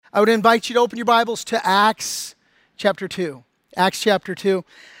I would invite you to open your Bibles to Acts chapter 2. Acts chapter 2.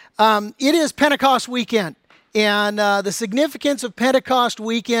 It is Pentecost weekend. And the significance of Pentecost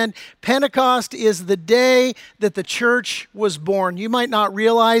weekend, Pentecost is the day that the church was born. You might not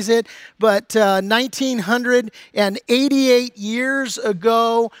realize it, but 1988 years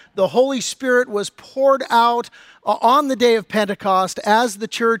ago, the Holy Spirit was poured out on the day of Pentecost as the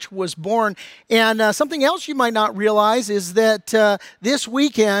church was born. And something else you might not realize is that this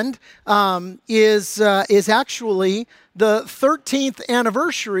weekend is actually the 13th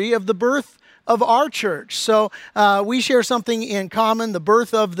anniversary of the birth of our church. So we share something in common, the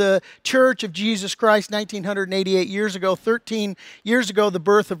birth of the Church of Jesus Christ 1988 years ago, 13 years ago, the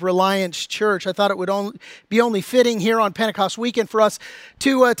birth of Reliance Church. I thought it would be only fitting here on Pentecost weekend for us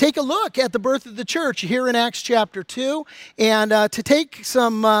to take a look at the birth of the church here in Acts chapter 2 and to take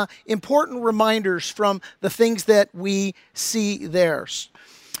some important reminders from the things that we see there.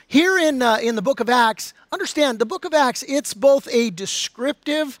 Here in the book of Acts, understand, the book of Acts, it's both a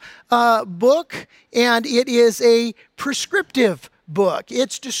descriptive book and it is a prescriptive book.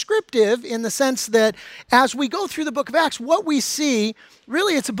 It's descriptive in the sense that as we go through the book of Acts, what we see,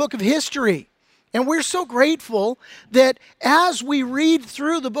 really it's a book of history. And we're so grateful that as we read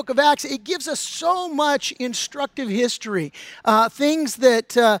through the book of Acts, it gives us so much instructive history. Things that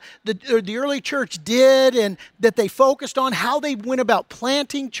the early church did and that they focused on, how they went about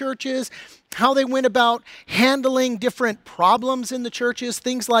planting churches, how they went about handling different problems in the churches,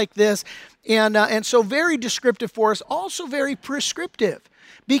 things like this. And so very descriptive for us, also very prescriptive.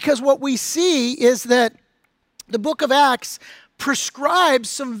 Because what we see is that the book of Acts prescribes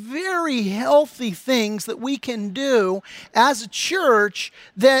some very healthy things that we can do as a church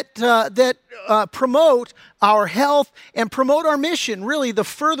that promote our health and promote our mission, really the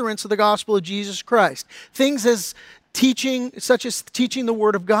furtherance of the gospel of Jesus Christ. Things such as teaching the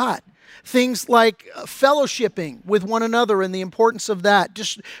Word of God. Things like fellowshipping with one another and the importance of that.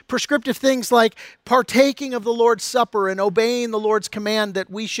 Just prescriptive things like partaking of the Lord's Supper and obeying the Lord's command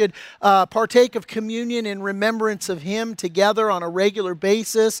that we should partake of communion in remembrance of Him together on a regular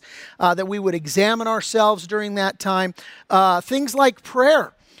basis, that we would examine ourselves during that time. Things like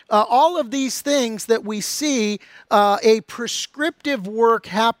prayer. All of these things that we see a prescriptive work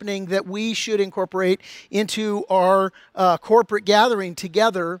happening that we should incorporate into our corporate gathering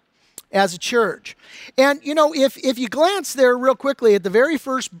together as a church. And, you know, if you glance there real quickly at the very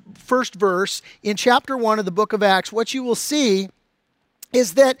first verse in chapter 1 of the book of Acts, what you will see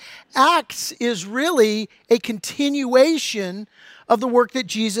is that Acts is really a continuation of the work that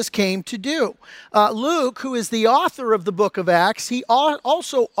Jesus came to do. Luke, who is the author of the book of Acts, he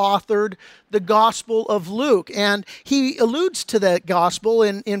also authored the Gospel of Luke. And he alludes to that gospel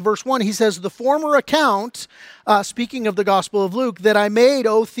in verse 1. He says, "The former account," speaking of the Gospel of Luke, "that I made,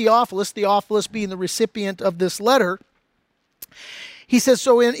 O Theophilus," Theophilus being the recipient of this letter, he says,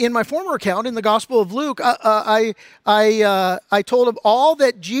 so in my former account, in the Gospel of Luke, I told him all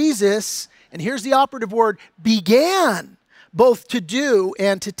that Jesus, and here's the operative word, began both to do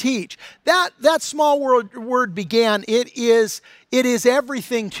and to teach. That small word began, it is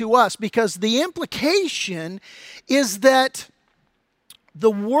everything to us, because the implication is that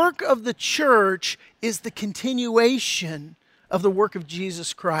the work of the church is the continuation of the work of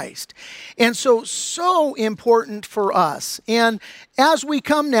Jesus Christ. And so important for us. And as we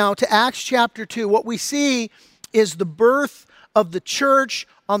come now to Acts chapter 2, what we see is the birth of the church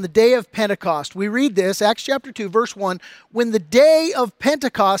on the day of Pentecost. We read this, Acts chapter 2, verse 1, "When the day of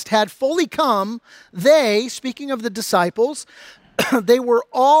Pentecost had fully come, they," speaking of the disciples, "they were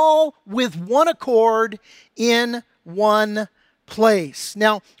all with one accord in one place."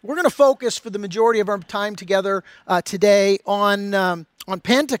 Now, we're going to focus for the majority of our time together today on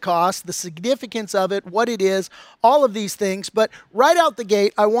Pentecost, the significance of it, what it is, all of these things. But right out the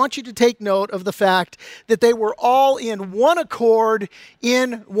gate, I want you to take note of the fact that they were all in one accord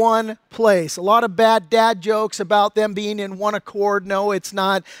in one place. A lot of bad dad jokes about them being in one accord. No, it's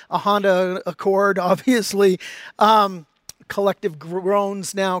not a Honda Accord, obviously. Collective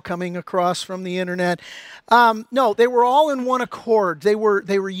groans now coming across from the internet. No, they were all in one accord. They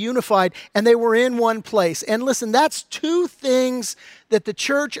were unified, and they were in one place. And listen, that's two things that the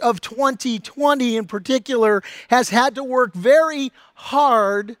church of 2020 in particular has had to work very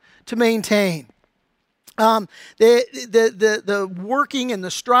hard to maintain. The working and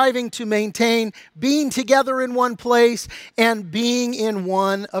the striving to maintain being together in one place and being in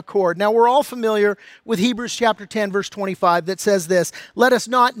one accord. Now, we're all familiar with Hebrews chapter 10, verse 25 that says this, "Let us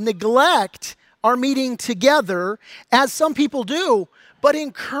not neglect our meeting together as some people do, but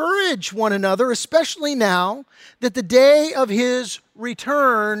encourage one another, especially now that the day of his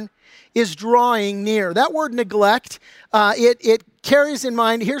return is drawing near. That word neglect, it carries in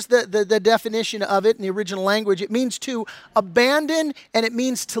mind, here's the definition of it in the original language. It means to abandon, and it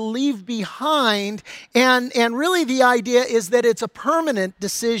means to leave behind. And really the idea is that it's a permanent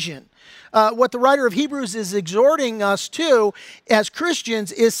decision. What the writer of Hebrews is exhorting us to as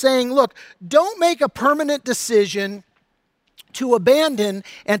Christians is saying, look, don't make a permanent decision to abandon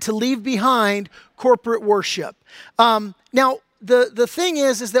and to leave behind corporate worship. Now, the thing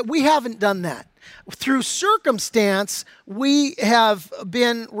is that we haven't done that. Through circumstance, we have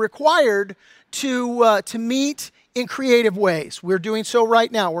been required to meet in creative ways. We're doing so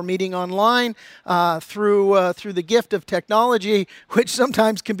right now. We're meeting online through the gift of technology, which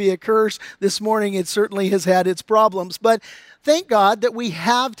sometimes can be a curse. This morning, it certainly has had its problems. But thank God that we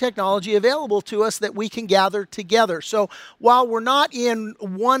have technology available to us that we can gather together. So while we're not in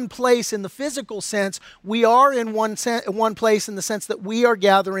one place in the physical sense, we are in one place in the sense that we are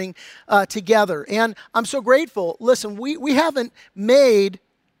gathering together. And I'm so grateful. Listen, we haven't made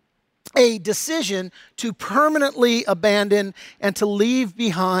a decision to permanently abandon and to leave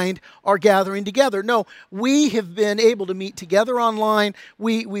behind our gathering together. No, we have been able to meet together online.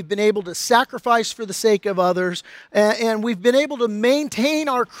 We've been able to sacrifice for the sake of others, and we've been able to maintain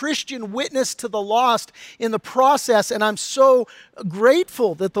our Christian witness to the lost in the process. And I'm so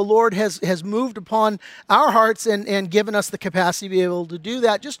grateful that the Lord has moved upon our hearts and given us the capacity to be able to do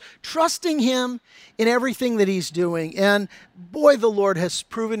that, just trusting Him in everything that He's doing. And boy, the Lord has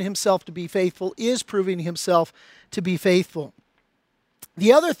proven Himself to be faithful, is proving Himself to be faithful.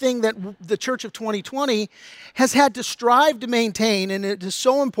 The other thing that the Church of 2020 has had to strive to maintain, and it is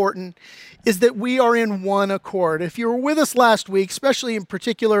so important, is that we are in one accord. If you were with us last week, especially in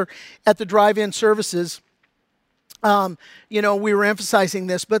particular at the drive-in services, we were emphasizing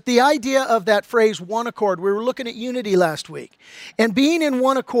this, but the idea of that phrase, one accord, we were looking at unity last week. And being in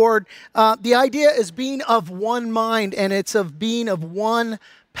one accord, the idea is being of one mind, and it's of being of one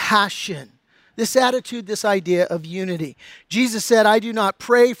passion. This attitude, this idea of unity. Jesus said, I do not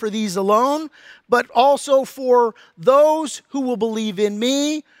pray for these alone, but also for those who will believe in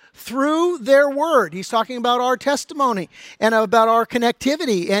me through their word. He's talking about our testimony and about our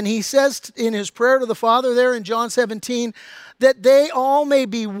connectivity. And he says in his prayer to the Father there in John 17, that they all may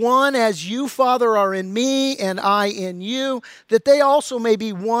be one as you, Father, are in me and I in you, that they also may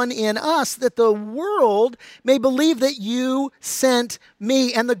be one in us, that the world may believe that you sent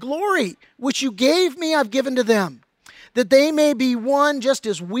me, and the glory which you gave me I've given to them, that they may be one just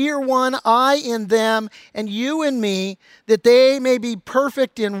as we are one, I in them and you in me, that they may be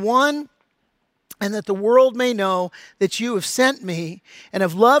perfect in one, and that the world may know that you have sent me and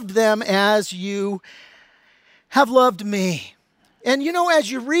have loved them as you have loved me. And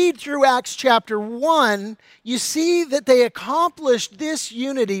as you read through Acts chapter 1, you see that they accomplished this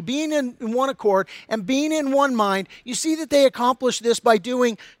unity, being in one accord and being in one mind. You see that they accomplished this by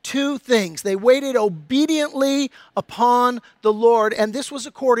doing two things. They waited obediently upon the Lord, and this was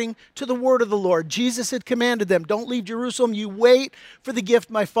according to the word of the Lord. Jesus had commanded them, don't leave Jerusalem, you wait for the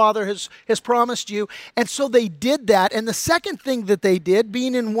gift my Father has promised you. And so they did that. And the second thing that they did,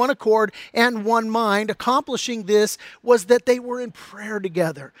 being in one accord and one mind, accomplishing this, was that they were in prayer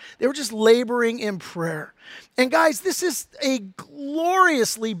together. They were just laboring in prayer. And guys, this is a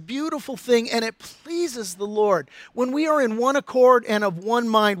gloriously beautiful thing, and it pleases the Lord. When we are in one accord and of one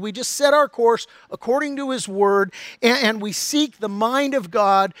mind, we just set our course according to His word, and we seek the mind of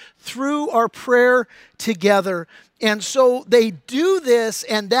God through our prayer together. And so they do this,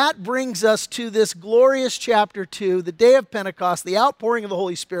 and that brings us to this glorious chapter 2, the day of Pentecost, the outpouring of the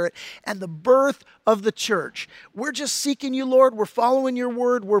Holy Spirit, and the birth of the church. We're just seeking you, Lord. We're following your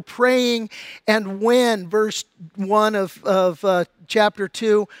word. We're praying. And when, verse 1 of chapter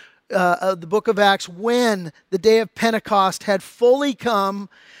 2 of the book of Acts, when the day of Pentecost had fully come,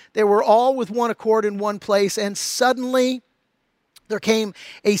 they were all with one accord in one place, and suddenly there came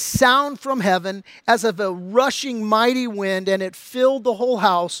a sound from heaven as of a rushing mighty wind, and it filled the whole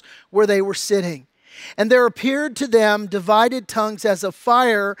house where they were sitting. And there appeared to them divided tongues as of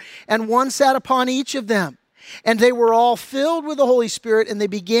fire, and one sat upon each of them. And they were all filled with the Holy Spirit, and they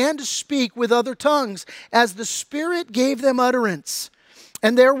began to speak with other tongues as the Spirit gave them utterance.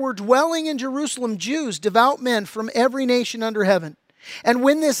 And there were dwelling in Jerusalem Jews, devout men from every nation under heaven. And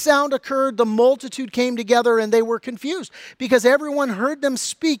when this sound occurred, the multitude came together, and they were confused, because everyone heard them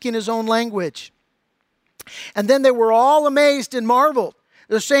speak in his own language. And then they were all amazed and marveled.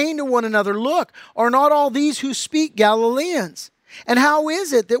 They're saying to one another, look, are not all these who speak Galileans? And how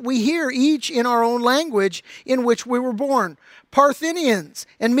is it that we hear each in our own language in which we were born? Parthians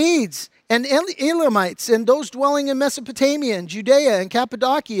and Medes and Elamites and those dwelling in Mesopotamia and Judea and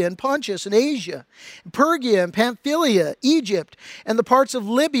Cappadocia and Pontus and Asia, and Pergia and Pamphylia, Egypt, and the parts of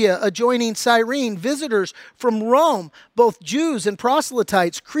Libya adjoining Cyrene, visitors from Rome, both Jews and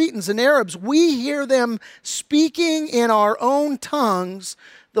proselytes, Cretans and Arabs, we hear them speaking in our own tongues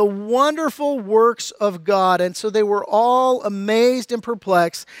the wonderful works of God. And so they were all amazed and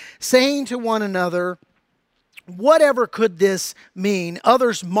perplexed, saying to one another, whatever could this mean?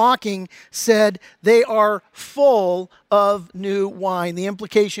 Others mocking said they are full of new wine. The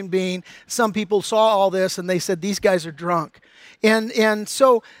implication being some people saw all this and they said these guys are drunk. And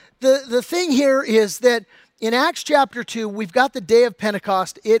so the thing here is that in Acts chapter 2, we've got the day of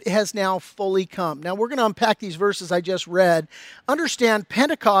Pentecost. It has now fully come. Now we're going to unpack these verses I just read. Understand,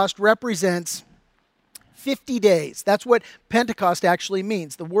 Pentecost represents 50 days. That's what Pentecost actually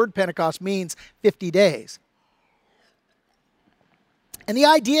means. The word Pentecost means 50 days. And the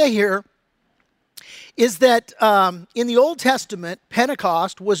idea here is that in the Old Testament,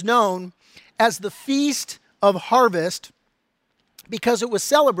 Pentecost was known as the Feast of Harvest because it was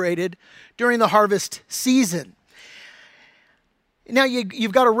celebrated during the harvest season. Now,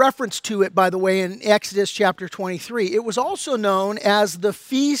 you've got a reference to it, by the way, in Exodus chapter 23. It was also known as the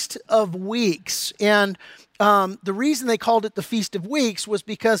Feast of Weeks. And the reason they called it the Feast of Weeks was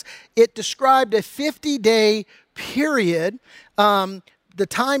because it described a 50-day period, the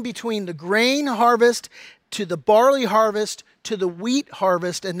time between the grain harvest to the barley harvest to the wheat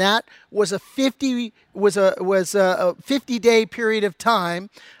harvest, and that was a 50-day period of time,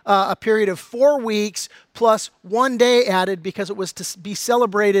 a period of 4 weeks plus 1 day added because it was to be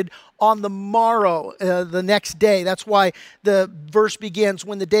celebrated on the morrow, the next day. That's why the verse begins,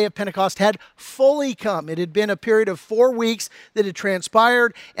 when the day of Pentecost had fully come. It had been a period of 4 weeks that had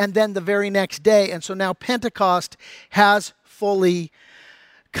transpired, and then the very next day. And so now Pentecost has fully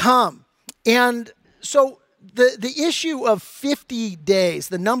come. And so the issue of 50 days,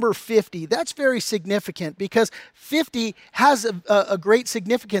 the number 50, that's very significant because 50 has a great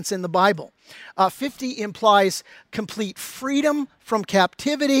significance in the Bible. 50 implies complete freedom from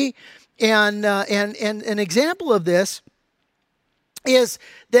captivity. And an example of this is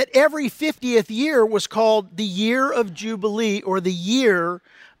that every 50th year was called the year of Jubilee or the year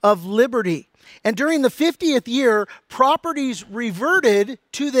of liberty. And during the 50th year, properties reverted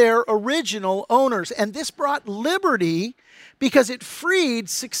to their original owners. And this brought liberty because it freed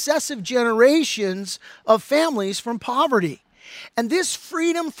successive generations of families from poverty. And this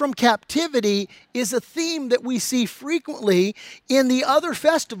freedom from captivity is a theme that we see frequently in the other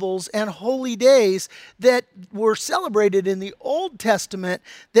festivals and holy days that were celebrated in the Old Testament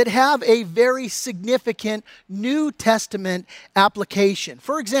that have a very significant New Testament application.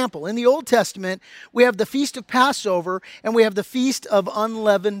 For example, in the Old Testament, we have the Feast of Passover and we have the Feast of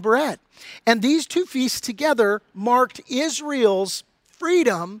Unleavened Bread. And these two feasts together marked Israel's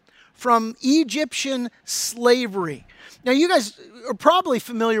freedom from Egyptian slavery. Now, you guys are probably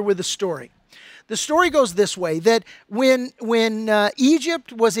familiar with the story. The story goes this way, that when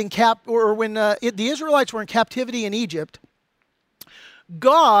Egypt was in the Israelites were in captivity in Egypt,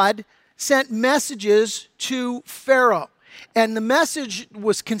 God sent messages to Pharaoh. And the message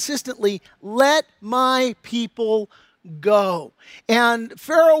was consistently, let my people go. And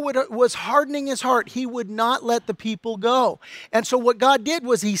Pharaoh was hardening his heart. He would not let the people go. And so what God did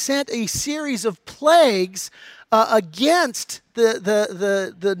was he sent a series of plagues against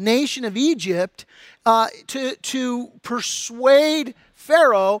the nation of Egypt to persuade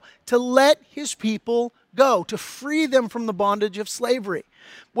Pharaoh to let his people go, to free them from the bondage of slavery.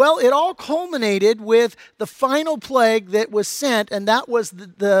 Well, it all culminated with the final plague that was sent, and that was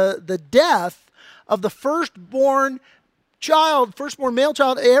the death of the firstborn male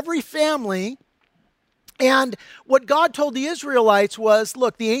child, every family. And what God told the Israelites was,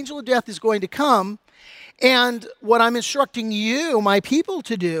 look, the angel of death is going to come, and what I'm instructing you, my people,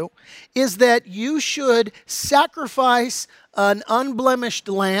 to do is that you should sacrifice an unblemished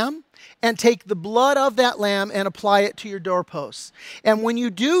lamb and take the blood of that lamb and apply it to your doorposts. And when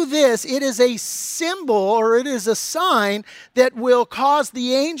you do this, it is a symbol or it is a sign that will cause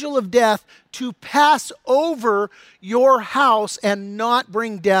the angel of death to pass over your house and not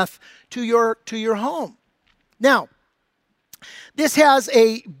bring death to your home. Now, this has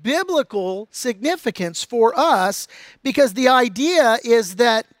a biblical significance for us because the idea is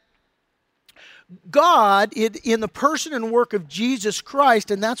that God, in the person and work of Jesus Christ,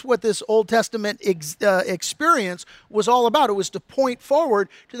 and that's what this Old Testament experience was all about. It was to point forward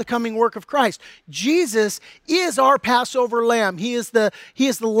to the coming work of Christ. Jesus is our Passover lamb. He is the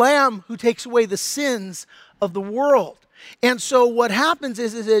lamb who takes away the sins of the world. And so what happens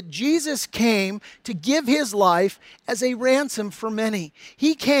is that Jesus came to give his life as a ransom for many.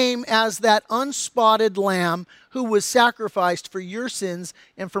 He came as that unspotted lamb who was sacrificed for your sins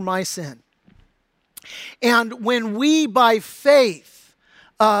and for my sin. And when we, by faith,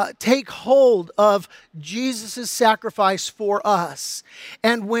 take hold of Jesus' sacrifice for us,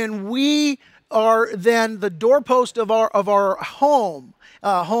 and when we are then the doorpost of our home,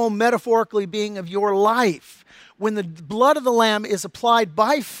 home metaphorically being of your life, when the blood of the Lamb is applied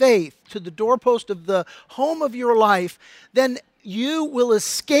by faith to the doorpost of the home of your life, then you will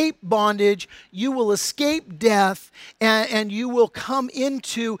escape bondage, you will escape death, and you will come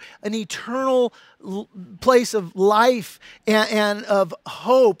into an eternal place of life and of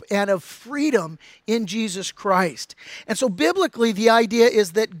hope and of freedom in Jesus Christ. And so biblically, the idea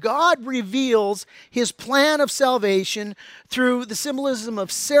is that God reveals his plan of salvation through the symbolism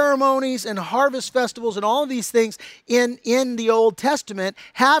of ceremonies and harvest festivals and all of these things in the Old Testament,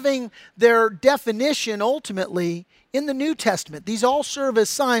 having their definition ultimately in the New Testament. These all serve as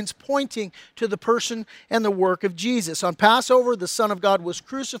signs pointing to the person and the work of Jesus. On Passover, the Son of God was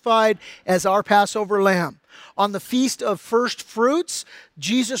crucified as our Passover lamb. On the Feast of First Fruits,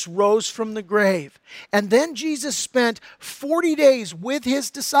 Jesus rose from the grave. And then Jesus spent 40 days with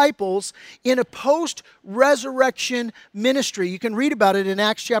his disciples in a post-resurrection ministry. You can read about it in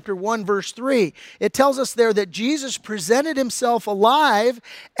Acts chapter 1, verse 3. It tells us there that Jesus presented himself alive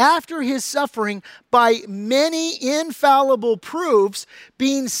after his suffering by many infallible proofs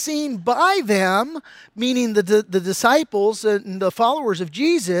being seen by them, meaning the disciples and the followers of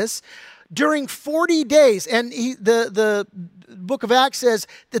Jesus, during 40 days. And the book of Acts says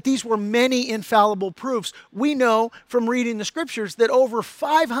that these were many infallible proofs. We know from reading the scriptures that over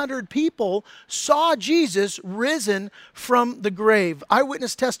 500 people saw Jesus risen from the grave.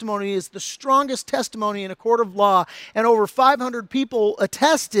 Eyewitness testimony is the strongest testimony in a court of law, and over 500 people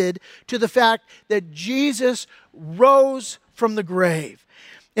attested to the fact that Jesus rose from the grave.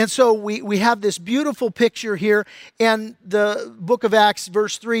 And so we have this beautiful picture here, and the book of Acts,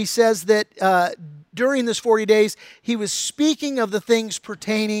 verse 3, says that during this 40 days, he was speaking of the things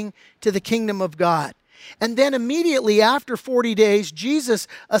pertaining to the kingdom of God. And then immediately after 40 days, Jesus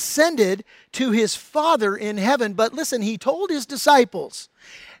ascended to his Father in heaven. But listen, he told his disciples,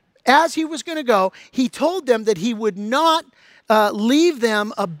 as he was going to go, he told them that he would not leave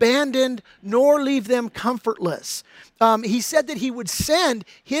them abandoned, nor leave them comfortless. He said that he would send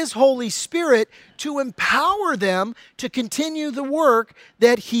his Holy Spirit to empower them to continue the work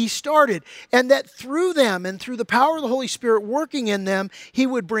that he started. And that through them and through the power of the Holy Spirit working in them, he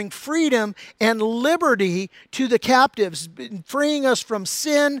would bring freedom and liberty to the captives, freeing us from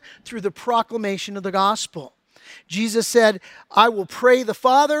sin through the proclamation of the gospel. Jesus said, I will pray the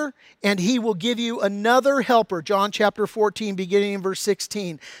Father, and he will give you another helper, John chapter 14, beginning in verse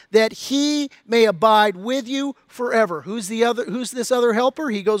 16, that he may abide with you forever. Who's this other helper?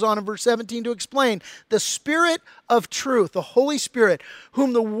 He goes on in verse 17 to explain, the Spirit of truth, the Holy Spirit,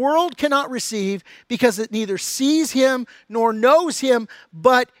 whom the world cannot receive because it neither sees him nor knows him,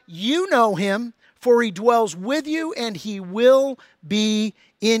 but you know him, for he dwells with you and he will be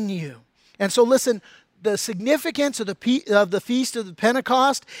in you. And so listen, the significance of the Feast of the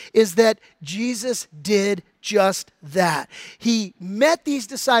Pentecost is that Jesus did just that. He met these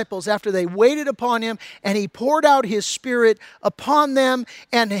disciples after they waited upon him, and he poured out his Spirit upon them,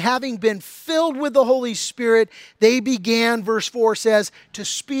 and having been filled with the Holy Spirit, they began, verse 4 says, to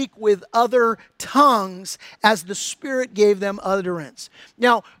speak with other tongues as the Spirit gave them utterance.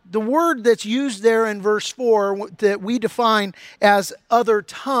 Now, the word that's used there in verse 4 that we define as other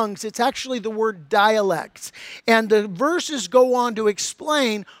tongues, it's actually the word dialects. And the verses go on to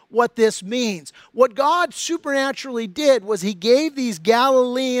explain what this means. What God supernaturally did was he gave these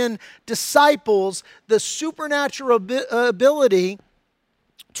Galilean disciples the supernatural ability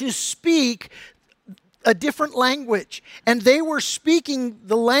to speak a different language. And they were speaking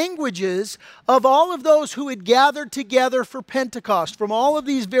the languages of all of those who had gathered together for Pentecost from all of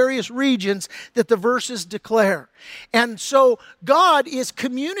these various regions that the verses declare. And so God is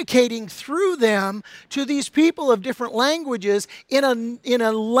communicating through them to these people of different languages in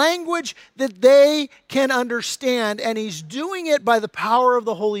a language that they can understand. And he's doing it by the power of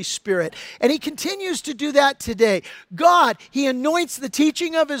the Holy Spirit. And he continues to do that today. God, he anoints the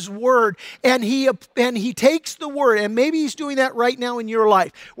teaching of his word, and he and he takes the word, and maybe he's doing that right now in your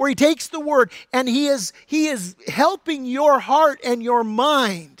life, where he takes the word and he is helping your heart and your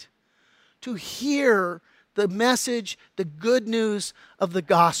mind to hear the message, the good news of the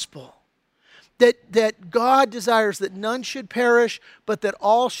gospel. That God desires that none should perish, but that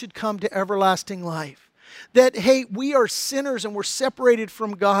all should come to everlasting life. That, hey, we are sinners and we're separated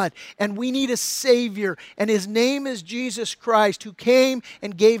from God, and we need a Savior, and His name is Jesus Christ, who came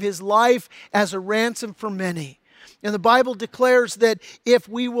and gave His life as a ransom for many. And the Bible declares that if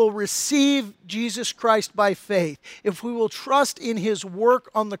we will receive Jesus Christ by faith, if we will trust in His work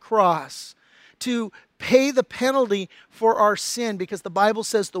on the cross to pay the penalty for our sin, because the Bible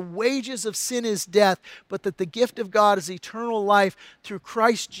says the wages of sin is death, but that the gift of God is eternal life through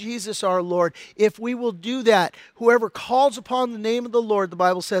Christ Jesus our Lord. If we will do that, whoever calls upon the name of the Lord, the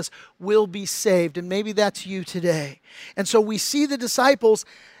Bible says, will be saved. And maybe that's you today. And so we see the disciples,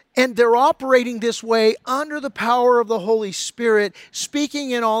 and they're operating this way under the power of the Holy Spirit, speaking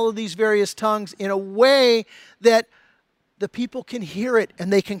in all of these various tongues in a way that the people can hear it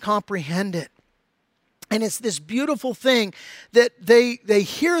and they can comprehend it. And it's this beautiful thing that they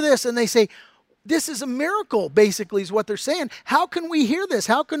hear this and they say, this is a miracle, basically, is what they're saying. How can we hear this?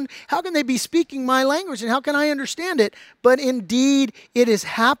 How can they be speaking my language, and how can I understand it? But indeed, it is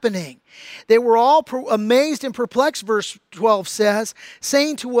happening. They were all amazed and perplexed, verse 12 says,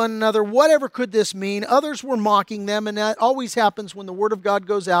 saying to one another, whatever could this mean? Others were mocking them, and that always happens when the word of God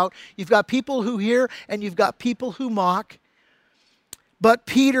goes out. You've got people who hear, and you've got people who mock. But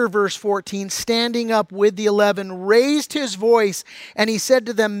Peter, verse 14, standing up with the 11, raised his voice, and he said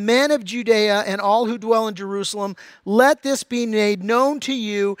to them, men of Judea and all who dwell in Jerusalem, let this be made known to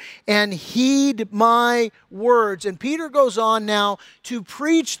you, and heed my words. And Peter goes on now to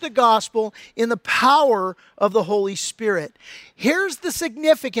preach the gospel in the power of the Holy Spirit. Here's the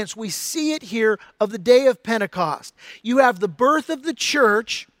significance, we see it here, of the day of Pentecost. You have the birth of the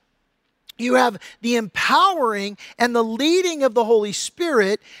church. You have the empowering and the leading of the Holy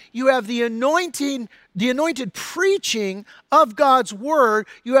Spirit. You have the anointed preaching of God's word.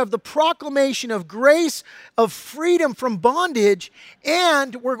 You have the proclamation of grace, of freedom from bondage.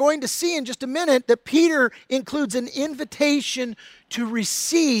 And we're going to see in just a minute that Peter includes an invitation to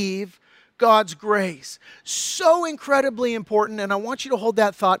receive God's grace. So incredibly important, and I want you to hold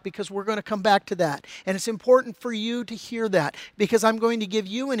that thought because we're going to come back to that. And it's important for you to hear that because I'm going to give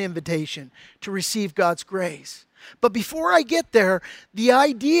you an invitation to receive God's grace. But before I get there, the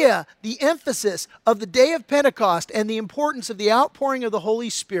idea, the emphasis of the day of Pentecost and the importance of the outpouring of the Holy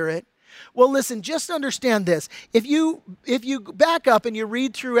Spirit, well, listen, just understand this. If you back up and you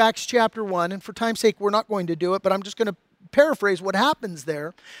read through Acts chapter 1, and for time's sake, we're not going to do it, but I'm just going to paraphrase what happens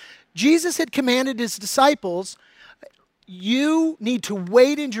there. Jesus had commanded his disciples, you need to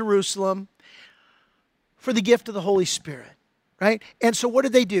wait in Jerusalem for the gift of the Holy Spirit, right? And so what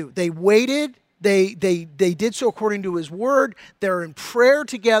did they do? They waited. They did so according to his word. They're in prayer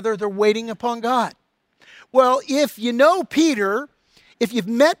together. They're waiting upon God. Well, if you know Peter, if you've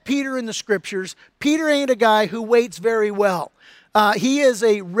met Peter in the scriptures, Peter ain't a guy who waits very well. He is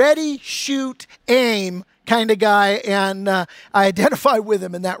a ready, shoot, aim kind of guy, and I identify with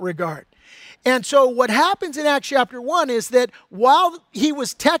him in that regard. And so what happens in Acts chapter 1 is that while he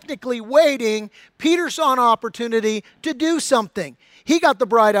was technically waiting, Peter saw an opportunity to do something. He got the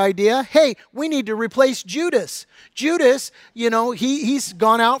bright idea, hey, we need to replace Judas. Judas, you know, he's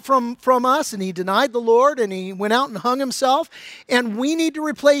gone out from us, and he denied the Lord, and he went out and hung himself, and we need to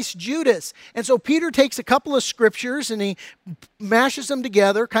replace Judas. And so Peter takes a couple of scriptures, and he mashes them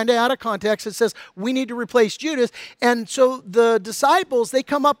together, kind of out of context. It says, we need to replace Judas. And so the disciples, they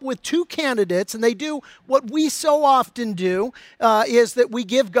come up with two candidates, and they do what we so often do, is that we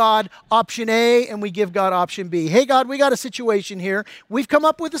give God option A, and we give God option B. Hey, God, we got a situation here. We've come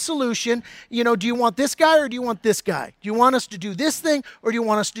up with a solution. You know, do you want this guy or do you want this guy? Do you want us to do this thing or do you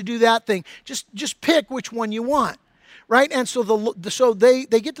want us to do that thing? Just pick which one you want, right? And so they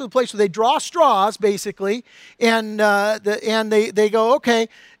get to the place where they draw straws, basically, and they go, okay,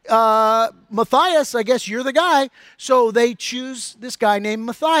 Matthias, I guess you're the guy. So they choose this guy named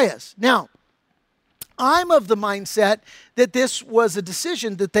Matthias. Now, I'm of the mindset that this was a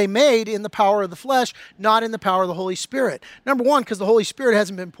decision that they made in the power of the flesh, not in the power of the Holy Spirit. Number one, because the Holy Spirit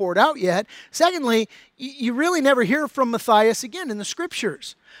hasn't been poured out yet. Secondly, you really never hear from Matthias again in the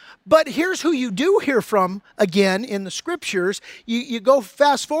scriptures. But here's who you do hear from again in the scriptures. You go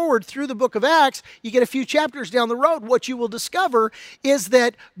fast forward through the book of Acts, you get a few chapters down the road, what you will discover is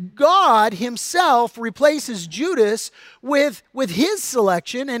that God himself replaces Judas with his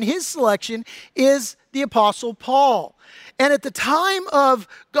selection, and his selection is the Apostle Paul. And at the time of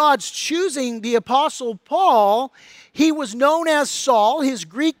God's choosing the Apostle Paul, he was known as Saul, his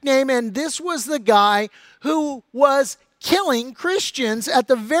Greek name, and this was the guy who was killing Christians at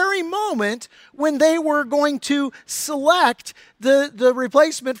the very moment when they were going to select the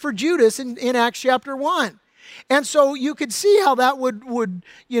replacement for Judas in Acts chapter 1. And so you could see how that would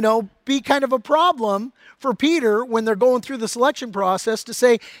be kind of a problem for Peter when they're going through the selection process to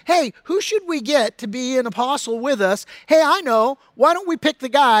say, hey, who should we get to be an apostle with us? Hey, I know, why don't we pick the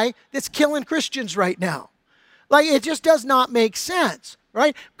guy that's killing Christians right now? Like, it just does not make sense,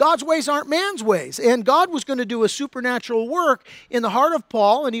 right? God's ways aren't man's ways. And God was going to do a supernatural work in the heart of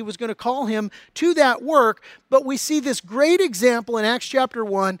Paul, and he was going to call him to that work. But we see this great example in Acts chapter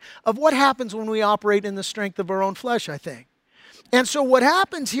 1 of what happens when we operate in the strength of our own flesh, I think. And so what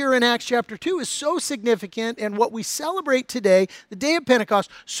happens here in Acts chapter 2 is so significant, and what we celebrate today, the day of Pentecost,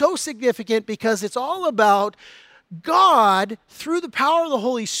 so significant because it's all about God, through the power of the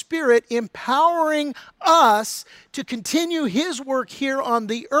Holy Spirit, empowering us to continue his work here on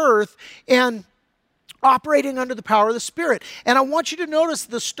the earth and operating under the power of the Spirit. And I want you to notice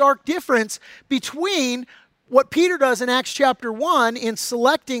the stark difference between what Peter does in Acts chapter 1 in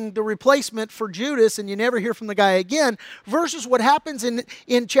selecting the replacement for Judas, and you never hear from the guy again, versus what happens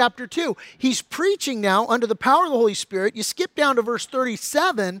in chapter 2. He's preaching now under the power of the Holy Spirit. You skip down to verse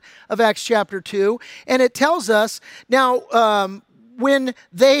 37 of Acts chapter 2, and it tells us, now, when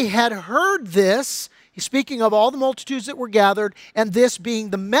they had heard this, he's speaking of all the multitudes that were gathered, and this being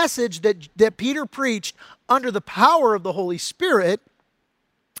the message that Peter preached under the power of the Holy Spirit,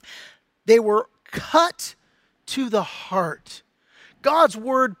 they were cut to the heart. God's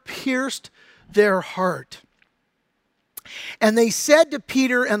word pierced their heart. And they said to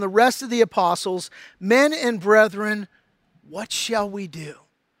Peter and the rest of the apostles, men and brethren, what shall we do?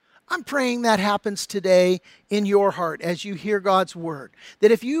 I'm praying that happens today in your heart as you hear God's word.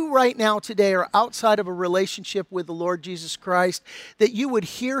 That if you right now today are outside of a relationship with the Lord Jesus Christ, that you would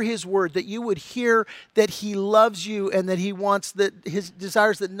hear his word, that you would hear that he loves you and that he wants, that his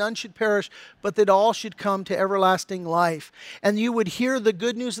desires that none should perish, but that all should come to everlasting life. And you would hear the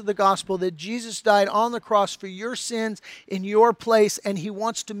good news of the gospel that Jesus died on the cross for your sins in your place, and he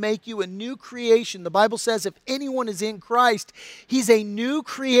wants to make you a new creation. The Bible says if anyone is in Christ, he's a new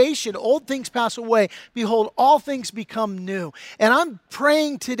creation. Old things pass away. Behold, all things become new. And I'm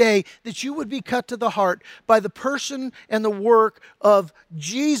praying today that you would be cut to the heart by the person and the work of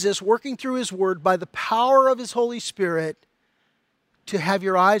Jesus working through his word by the power of his Holy Spirit, to have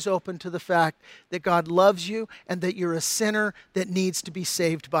your eyes open to the fact that God loves you and that you're a sinner that needs to be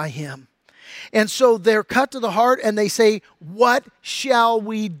saved by him. And so they're cut to the heart and they say, what shall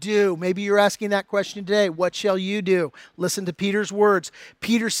we do? Maybe you're asking that question today. What shall you do? Listen to Peter's words.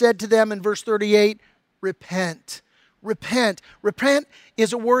 Peter said to them in verse 38, repent. Repent. Repent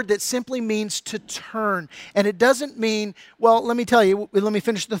is a word that simply means to turn. And it doesn't mean, well, let me tell you, let me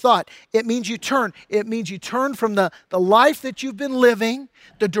finish the thought. It means you turn. It means you turn from the life that you've been living,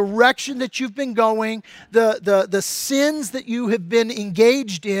 the direction that you've been going, the sins that you have been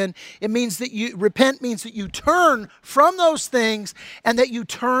engaged in. It means that repent means that you turn from those things and that you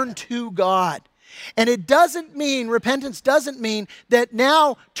turn to God. And it doesn't mean, repentance doesn't mean that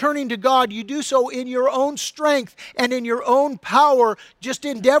now turning to God, you do so in your own strength and in your own power, just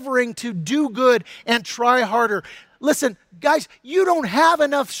endeavoring to do good and try harder. Listen, guys, you don't have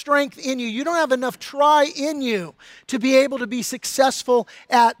enough strength in you. You don't have enough try in you to be able to be successful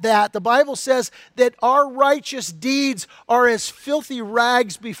at that. The Bible says that our righteous deeds are as filthy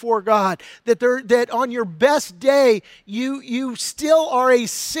rags before God. That on your best day, you still are a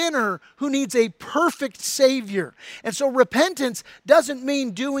sinner who needs a perfect Savior. And so repentance doesn't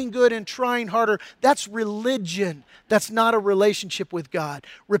mean doing good and trying harder. That's religion. That's not a relationship with God.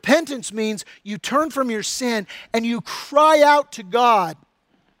 Repentance means you turn from your sin and you cry out to God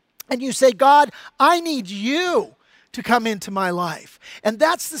and you say, God, I need you to come into my life. And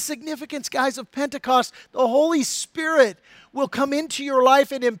that's the significance, guys, of Pentecost. The Holy Spirit will come into your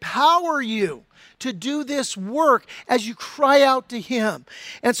life and empower you to do this work as you cry out to him.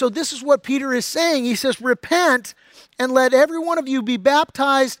 And so this is what Peter is saying. He says, repent and let every one of you be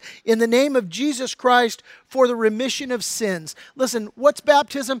baptized in the name of Jesus Christ for the remission of sins. Listen, what's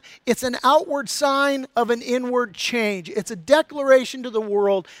baptism? It's an outward sign of an inward change. It's a declaration to the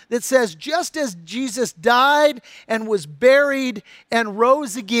world that says, just as Jesus died and was buried and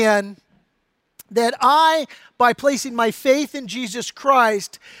rose again, that I, by placing my faith in Jesus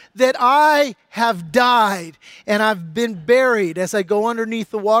Christ, that I have died and I've been buried as I go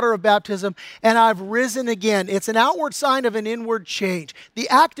underneath the water of baptism, and I've risen again. It's an outward sign of an inward change. The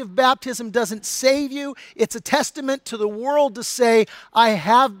act of baptism doesn't save you. It's a testament to the world to say, I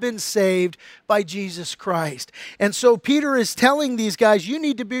have been saved by Jesus Christ. And so Peter is telling these guys, you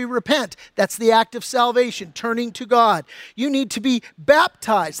need to repent. That's the act of salvation, turning to God. You need to be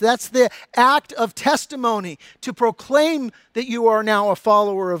baptized. That's the act of testimony, to proclaim that you are now a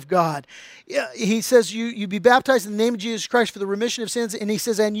follower of God. He says, you be baptized in the name of Jesus Christ for the remission of sins. And he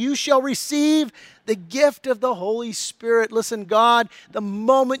says, and you shall receive the gift of the Holy Spirit. Listen, God, the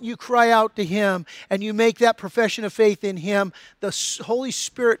moment you cry out to him and you make that profession of faith in him, the Holy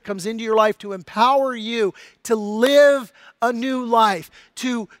Spirit comes into your life to empower you to live a new life,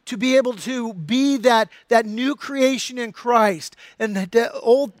 to be able to be that new creation in Christ, and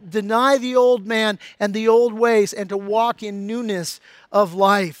deny the old man and the old ways, and to walk in newness of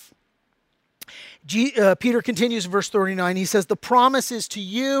life. Peter continues in verse 39. He says, the promise is to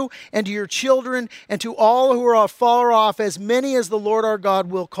you and to your children and to all who are far off, as many as the Lord our God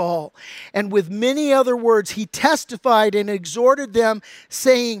will call. And with many other words, he testified and exhorted them,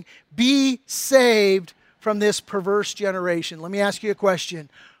 saying, be saved from this perverse generation. Let me ask you a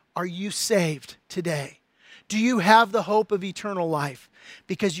question. Are you saved today? Do you have the hope of eternal life?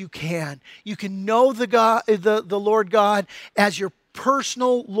 Because you can. You can know the Lord God as your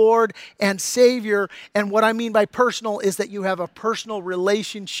personal Lord and Savior. And what I mean by personal is that you have a personal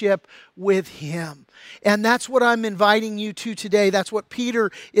relationship with him. And that's what I'm inviting you to today. That's what Peter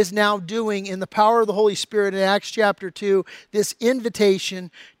is now doing in the power of the Holy Spirit in Acts chapter 2, this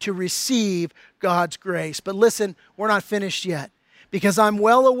invitation to receive God's grace. But listen, we're not finished yet, because I'm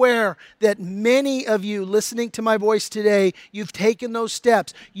well aware that many of you listening to my voice today, you've taken those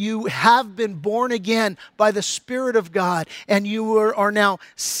steps. You have been born again by the Spirit of God, and you are now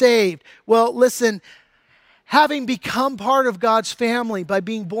saved. Well, listen, having become part of God's family by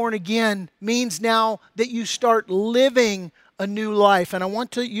being born again means now that you start living a new life. And I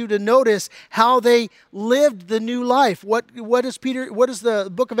want you to notice how they lived the new life. What does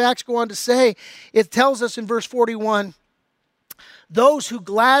the book of Acts go on to say? It tells us in verse 41, those who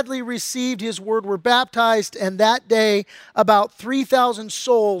gladly received his word were baptized, and that day about 3,000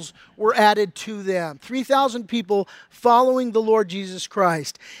 souls were added to them. 3,000 people following the Lord Jesus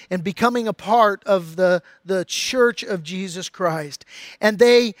Christ and becoming a part of the church of Jesus Christ. And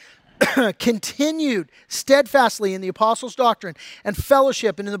they continued steadfastly in the apostles' doctrine and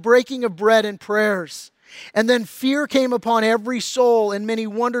fellowship and in the breaking of bread and prayers. And then fear came upon every soul, and many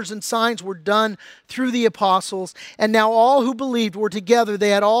wonders and signs were done through the apostles. And now all who believed were together.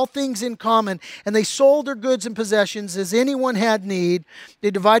 They had all things in common, and they sold their goods and possessions as anyone had need.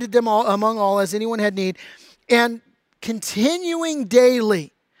 They divided them all among all as anyone had need. And continuing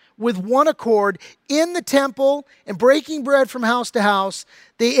daily with one accord in the temple and breaking bread from house to house,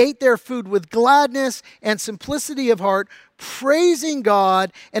 they ate their food with gladness and simplicity of heart, praising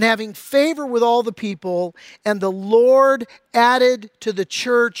God and having favor with all the people. And the Lord added to the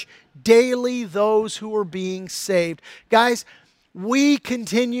church daily those who were being saved. Guys, we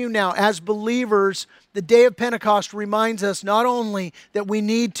continue now as believers. The day of Pentecost reminds us not only that we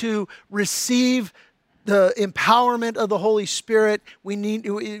need to receive the empowerment of the Holy Spirit, we need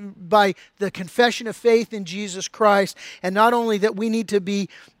by the confession of faith in Jesus Christ, and not only that we need to be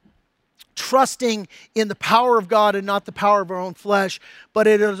trusting in the power of God and not the power of our own flesh, but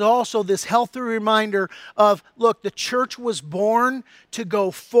it is also this healthy reminder of, look, the church was born to go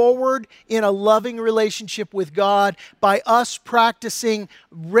forward in a loving relationship with God by us practicing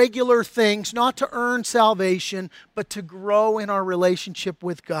regular things, not to earn salvation, but to grow in our relationship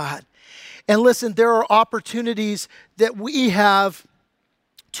with God. And listen, there are opportunities that we have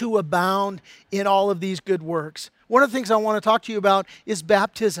to abound in all of these good works. One of the things I want to talk to you about is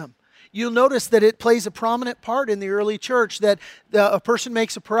baptism. You'll notice that it plays a prominent part in the early church, that a person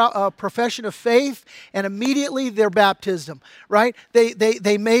makes a profession of faith and immediately their baptism, right?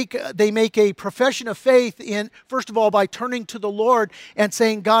 They make a profession of faith in, first of all, by turning to the Lord and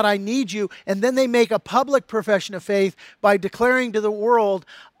saying, God, I need you. And then they make a public profession of faith by declaring to the world,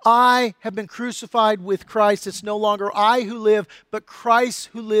 I have been crucified with Christ. It's no longer I who live, but Christ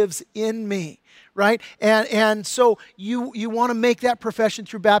who lives in me. Right? And so you want to make that profession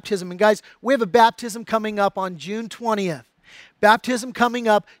through baptism. And guys, we have a baptism coming up on June 20th. Baptism coming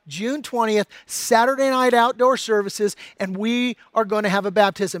up June 20th, Saturday night outdoor services, and we are going to have a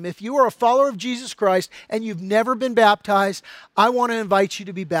baptism. If you are a follower of Jesus Christ and you've never been baptized, I want to invite you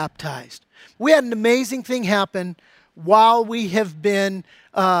to be baptized. We had an amazing thing happen while we have been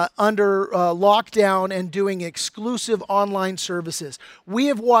under lockdown and doing exclusive online services. We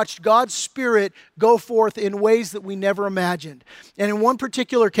have watched God's Spirit go forth in ways that we never imagined. And in one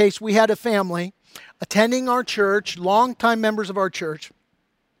particular case, we had a family attending our church, longtime members of our church.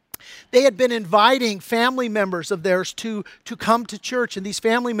 They had been inviting family members of theirs to come to church, and these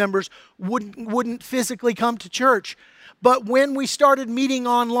family members wouldn't physically come to church. But when we started meeting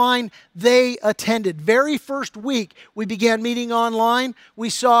online, they attended. Very first week we began meeting online, we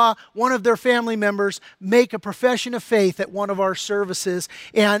saw one of their family members make a profession of faith at one of our services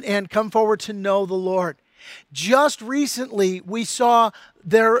and come forward to know the Lord. Just recently, we saw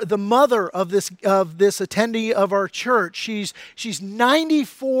the mother of this attendee of our church. She's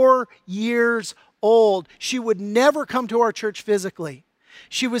 94 years old. She would never come to our church physically.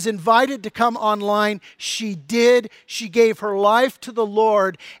 She was invited to come online. She did. She gave her life to the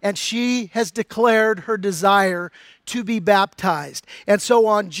Lord, and she has declared her desire to be baptized. And so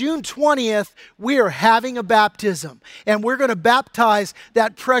on June 20th, we are having a baptism, and we're going to baptize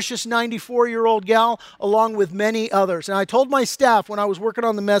that precious 94-year-old gal along with many others. And I told my staff when I was working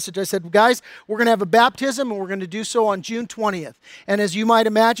on the message, I said, guys, we're going to have a baptism, and we're going to do so on June 20th. And as you might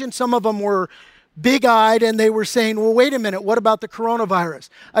imagine, some of them were big-eyed, and they were saying, well, wait a minute, what about the coronavirus?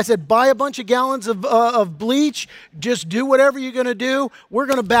 I said, buy a bunch of gallons of bleach, just do whatever you're going to do. We're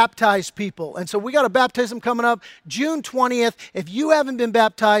going to baptize people. And so we got a baptism coming up June 20th. If you haven't been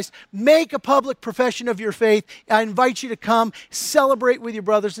baptized, make a public profession of your faith. I invite you to come celebrate with your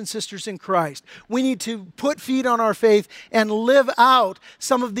brothers and sisters in Christ. We need to put feet on our faith and live out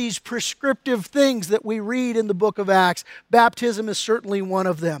some of these prescriptive things that we read in the book of Acts. Baptism is certainly one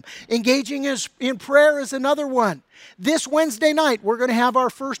of them. Engaging in prayer is another one. This Wednesday night, we're going to have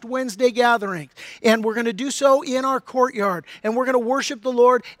our first Wednesday gathering, and we're going to do so in our courtyard, and we're going to worship the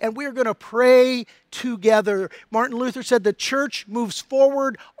Lord, and we're going to pray together. Martin Luther said the church moves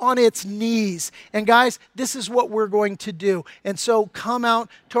forward on its knees. And guys, this is what we're going to do. And so come out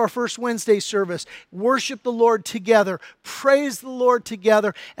to our first Wednesday service, worship the Lord together, praise the Lord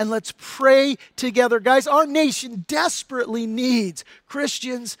together, and let's pray together. Guys, our nation desperately needs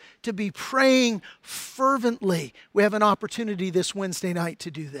Christians to be praying fervently. We have an opportunity this Wednesday night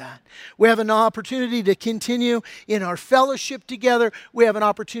to do that. We have an opportunity to continue in our fellowship together. We have an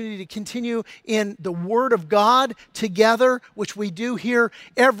opportunity to continue in the Word of God together, which we do here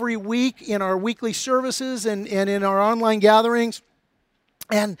every week in our weekly services and in our online gatherings,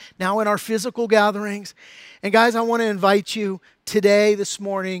 and now in our physical gatherings. And guys, I want to invite you today, this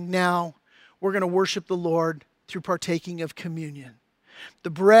morning, now, we're going to worship the Lord through partaking of communion.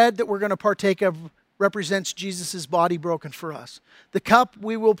 The bread that we're going to partake of represents Jesus' body broken for us. The cup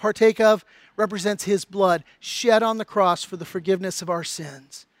we will partake of represents His blood shed on the cross for the forgiveness of our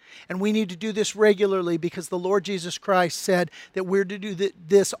sins. And we need to do this regularly because the Lord Jesus Christ said that we're to do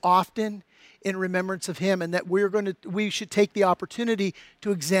this often in remembrance of Him, and that we should take the opportunity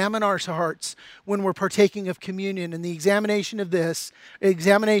to examine our hearts when we're partaking of communion. And the examination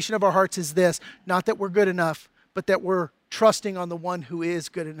of our hearts is this: not that we're good enough, but that we're trusting on the one who is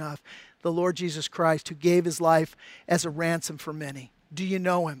good enough, the Lord Jesus Christ, who gave His life as a ransom for many. Do you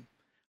know Him?